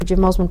bridge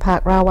of Mosman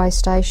Park Railway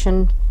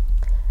Station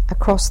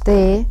across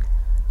there,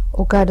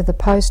 or go to the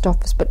post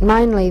office. But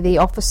mainly the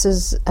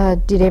officers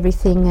did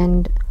everything,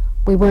 and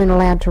we weren't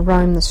allowed to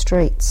roam the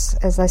streets.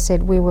 As I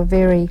said, we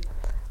weren't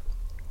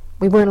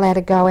allowed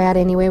to go out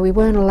anywhere. We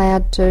weren't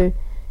allowed to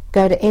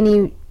go to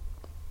any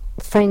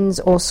friends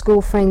or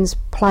school friends'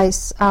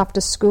 place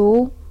after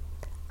school.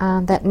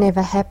 That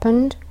never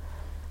happened.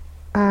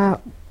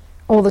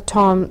 All the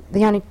time,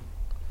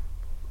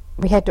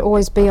 we had to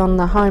always be on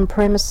the home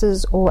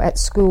premises or at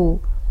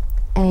school,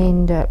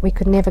 and we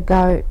could never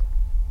go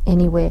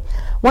anywhere.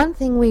 One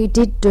thing we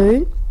did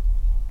do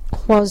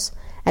was,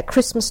 at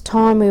Christmas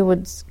time, we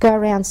would go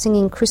around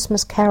singing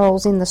Christmas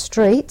carols in the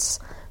streets,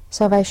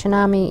 Salvation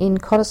Army in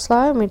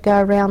Cottesloe, and we'd go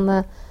around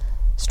the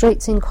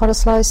streets in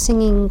Cottesloe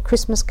singing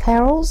Christmas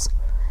carols,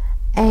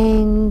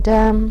 and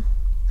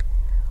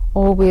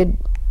or we'd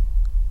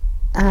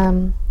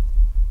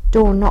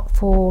do a knock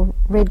for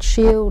Red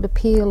Shield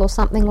appeal or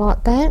something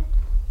like that.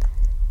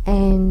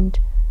 And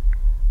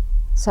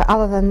so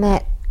other than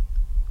that,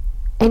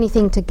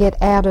 anything to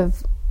get out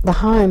of the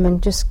home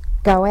and just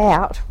go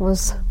out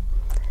was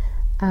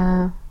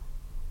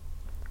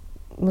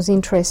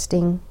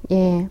interesting,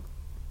 yeah.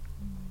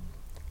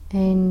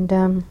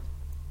 And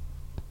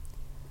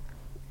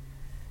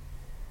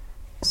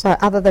so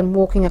other than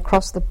walking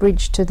across the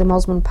bridge to the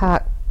Mosman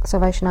Park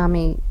Salvation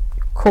Army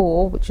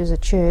Corps, which is a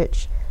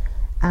church,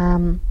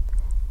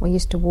 we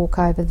used to walk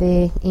over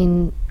there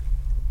in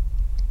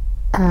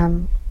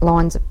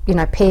lines of,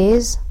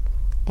 pairs,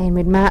 and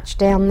we'd march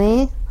down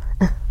there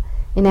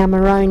in our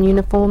maroon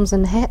uniforms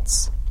and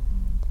hats.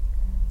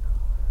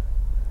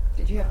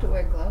 Did you have to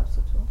wear gloves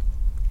at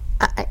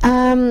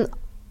all?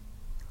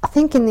 I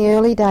think in the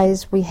early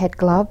days we had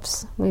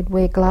gloves. We'd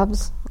wear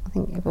gloves.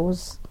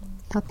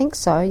 I think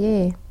so,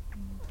 yeah.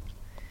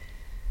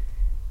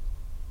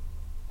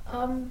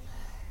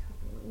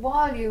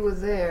 While you were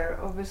there,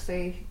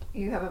 obviously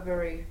you have a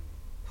very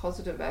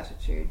positive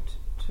attitude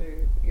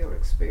to your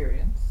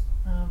experience,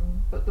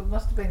 but there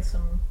must have been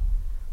some